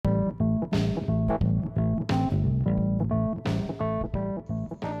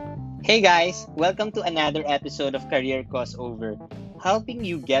Hey guys, welcome to another episode of Career Crossover, helping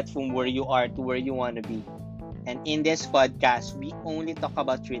you get from where you are to where you want to be. And in this podcast, we only talk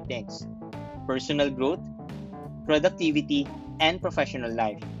about three things: personal growth, productivity, and professional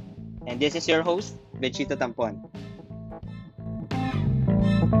life. And this is your host, Benchito Tampon.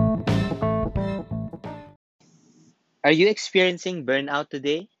 Are you experiencing burnout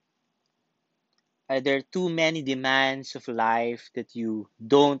today? Are there too many demands of life that you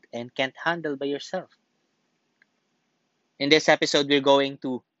don't and can't handle by yourself? In this episode, we're going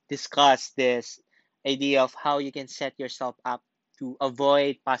to discuss this idea of how you can set yourself up to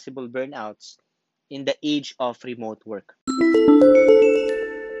avoid possible burnouts in the age of remote work.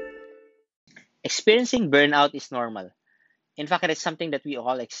 Experiencing burnout is normal. In fact, it is something that we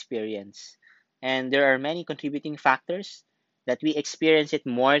all experience. And there are many contributing factors that we experience it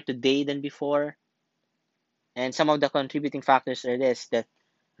more today than before. And some of the contributing factors are this: that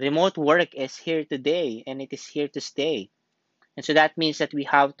remote work is here today and it is here to stay. And so that means that we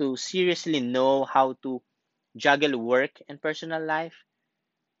have to seriously know how to juggle work and personal life.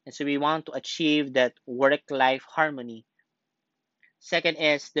 And so we want to achieve that work life harmony. Second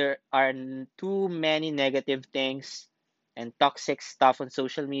is there are too many negative things and toxic stuff on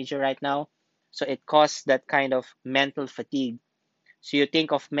social media right now. So it causes that kind of mental fatigue. So you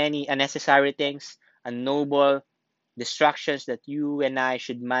think of many unnecessary things, unknown distractions that you and I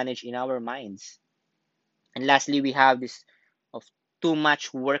should manage in our minds. And lastly, we have this of too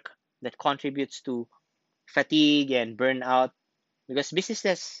much work that contributes to fatigue and burnout, because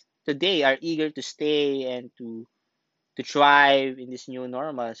businesses today are eager to stay and to thrive in this new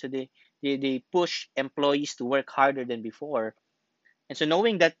normal. So they push employees to work harder than before. And so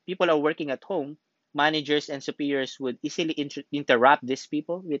knowing that people are working at home, managers and superiors would easily interrupt these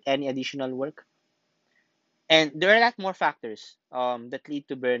people with any additional work. And there are a lot more factors that lead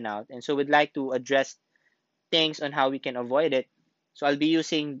to burnout. And so we'd like to address things on how we can avoid it. So I'll be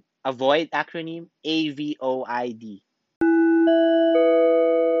using avoid acronym AVOID.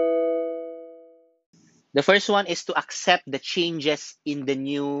 The first one is to accept the changes in the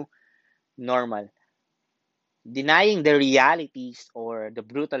new normal. Denying the realities or the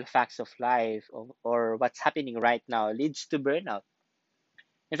brutal facts of life or what's happening right now leads to burnout.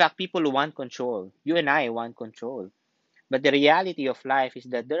 In fact, people want control. You and I want control. But the reality of life is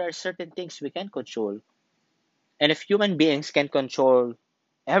that there are certain things we can control. And if human beings can control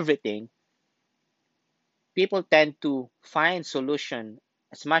everything, people tend to find solution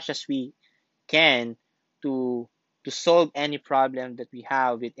as much as we can to solve any problem that we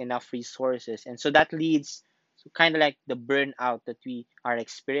have with enough resources. And so that leads to kind of like the burnout that we are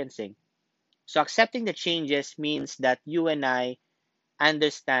experiencing. So accepting the changes means that you and I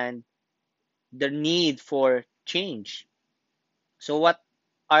understand the need for change. So what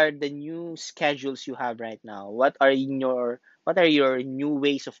are the new schedules you have right now? What are your new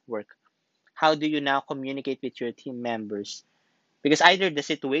ways of work? How do you now communicate with your team members? Because either the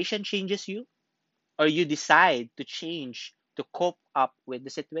situation changes you or you decide to change to cope up with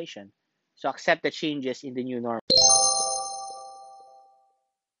the situation. So accept the changes in the new norm.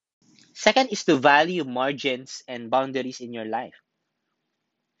 Second is to value margins and boundaries in your life.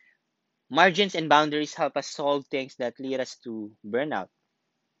 Margins and boundaries help us solve things that lead us to burnout,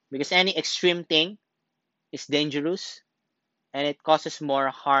 because any extreme thing is dangerous and it causes more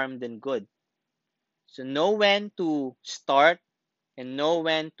harm than good. So know when to start and know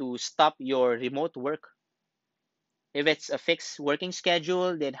when to stop your remote work. If it's a fixed working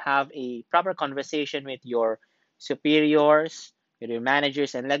schedule, then have a proper conversation with your superiors, with your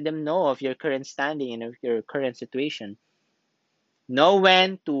managers, and let them know of your current standing and of your current situation. Know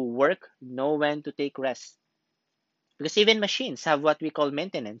when to work, know when to take rest. Because even machines have what we call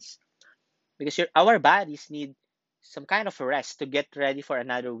maintenance. Because our bodies need some kind of a rest to get ready for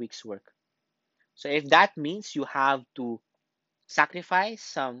another week's work. So if that means you have to sacrifice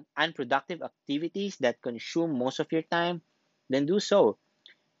some unproductive activities that consume most of your time, then do so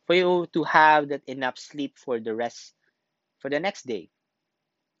for you to have that enough sleep for the rest for the next day.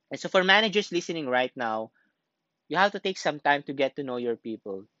 And so for managers listening right now, you have to take some time to get to know your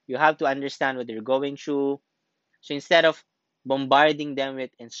people. You have to understand what they're going through. So instead of bombarding them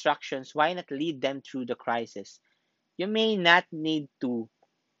with instructions, why not lead them through the crisis? You may not need to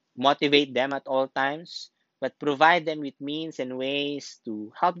motivate them at all times, but provide them with means and ways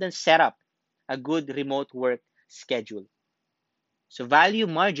to help them set up a good remote work schedule. So value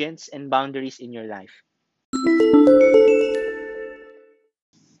margins and boundaries in your life.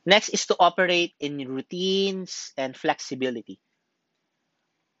 Next is to operate in routines and flexibility.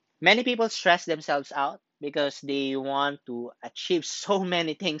 Many people stress themselves out because they want to achieve so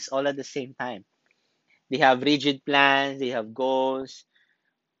many things all at the same time. They have rigid plans, they have goals.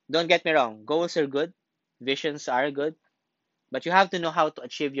 Don't get me wrong, goals are good, visions are good, but you have to know how to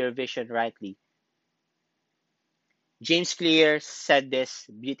achieve your vision rightly. James Clear said this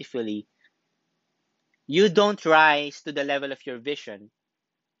beautifully. You don't rise to the level of your vision,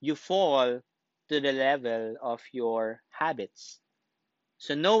 you fall to the level of your habits.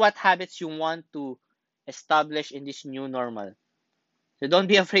 So know what habits you want to establish in this new normal. So don't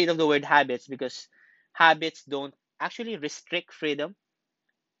be afraid of the word habits, because habits don't actually restrict freedom.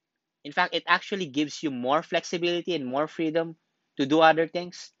 In fact, it actually gives you more flexibility and more freedom to do other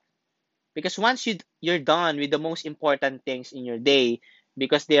things. Because once you're done with the most important things in your day,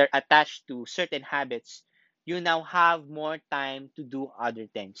 because they are attached to certain habits, you now have more time to do other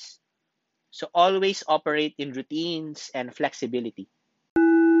things. So always operate in routines and flexibility.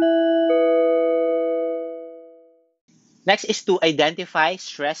 Next is to identify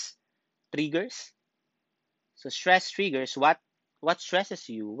stress triggers. So stress triggers, what stresses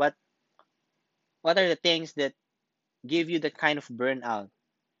you? What are the things that give you that kind of burnout?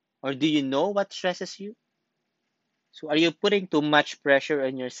 Or do you know what stresses you? So are you putting too much pressure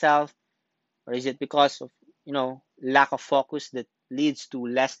on yourself, or is it because of, lack of focus that leads to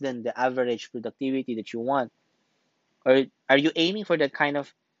less than the average productivity that you want? Or are you aiming for that kind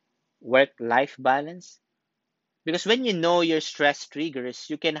of work-life balance? Because when you know your stress triggers,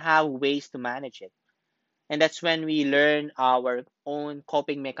 you can have ways to manage it. And that's when we learn our own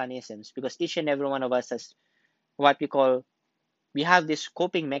coping mechanisms, because each and every one of us has what we have these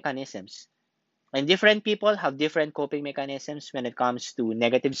coping mechanisms. And different people have different coping mechanisms when it comes to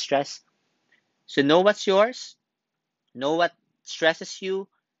negative stress. So know what's yours, know what stresses you,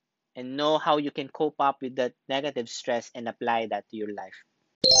 and know how you can cope up with that negative stress and apply that to your life.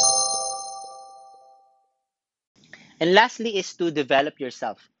 And lastly is to develop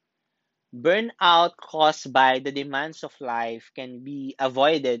yourself. Burnout caused by the demands of life can be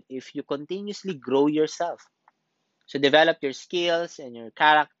avoided if you continuously grow yourself. So develop your skills and your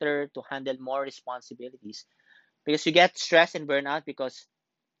character to handle more responsibilities. Because you get stressed and burnout because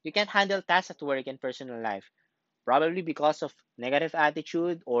you can't handle tasks at work and personal life. Probably because of negative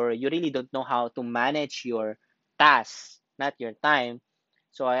attitude, or you really don't know how to manage your tasks, not your time.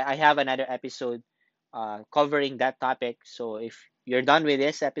 So I have another episode covering that topic. So if you're done with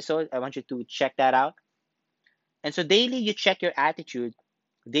this episode, I want you to check that out. And so daily you check your attitude,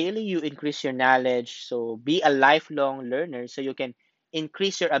 daily you increase your knowledge. So be a lifelong learner so you can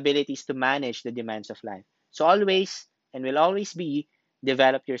increase your abilities to manage the demands of life. So always and will always be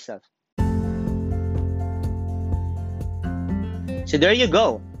develop yourself. So there you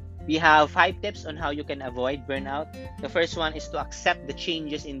go. We have 5 tips on how you can avoid burnout. The first one is to accept the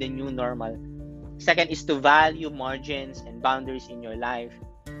changes in the new normal. Second is to value margins and boundaries in your life.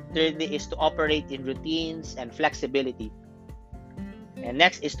 Thirdly is to operate in routines and flexibility. And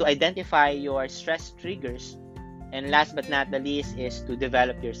next is to identify your stress triggers. And last but not the least is to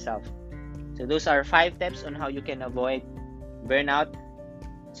develop yourself. So those are 5 tips on how you can avoid burnout.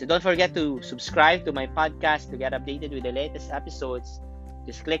 So don't forget to subscribe to my podcast to get updated with the latest episodes.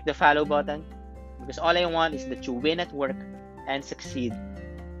 Just click the follow button, because all I want is that you win at work and succeed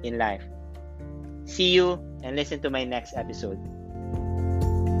in life. See you and listen to my next episode.